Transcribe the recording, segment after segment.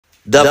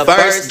The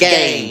first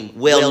game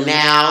will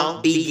now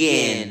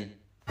begin.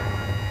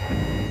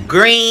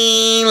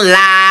 Green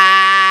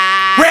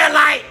light. Red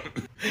light.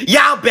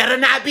 Y'all better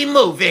not be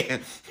moving.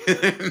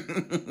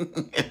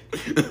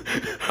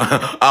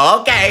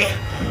 Okay.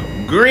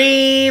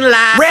 Green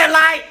light. Red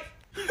light.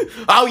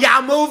 Oh,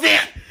 y'all moving?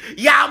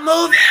 Y'all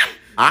moving?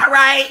 All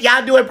right.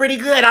 Y'all doing pretty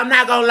good. I'm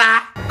not gonna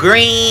lie.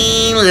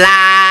 Green light.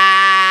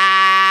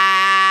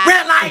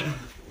 Red light.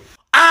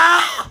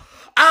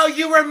 Oh,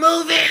 you were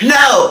moving?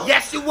 No.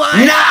 Yes, you was.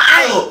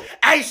 No.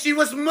 Hey, she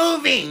was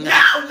moving. No,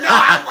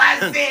 I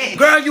wasn't.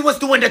 Girl, you was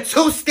doing the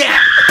two-step.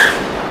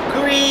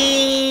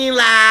 Green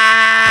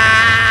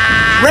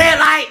light. Red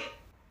light.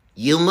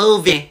 You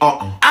moving.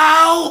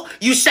 Oh,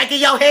 you shaking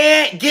your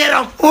head? Get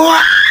him.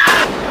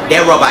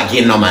 That robot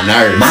getting on my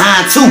nerves.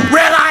 Mine too.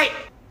 Red light.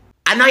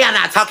 I know y'all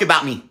not talking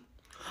about me.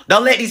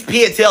 Don't let these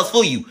pigtails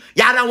fool you.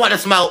 Y'all don't want to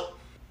smoke.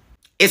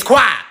 It's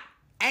quiet.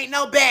 Ain't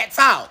no bad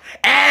talk.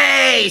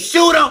 Hey,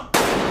 shoot him.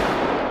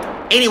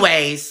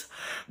 Anyways,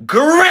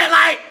 green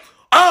light.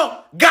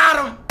 Oh,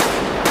 got him.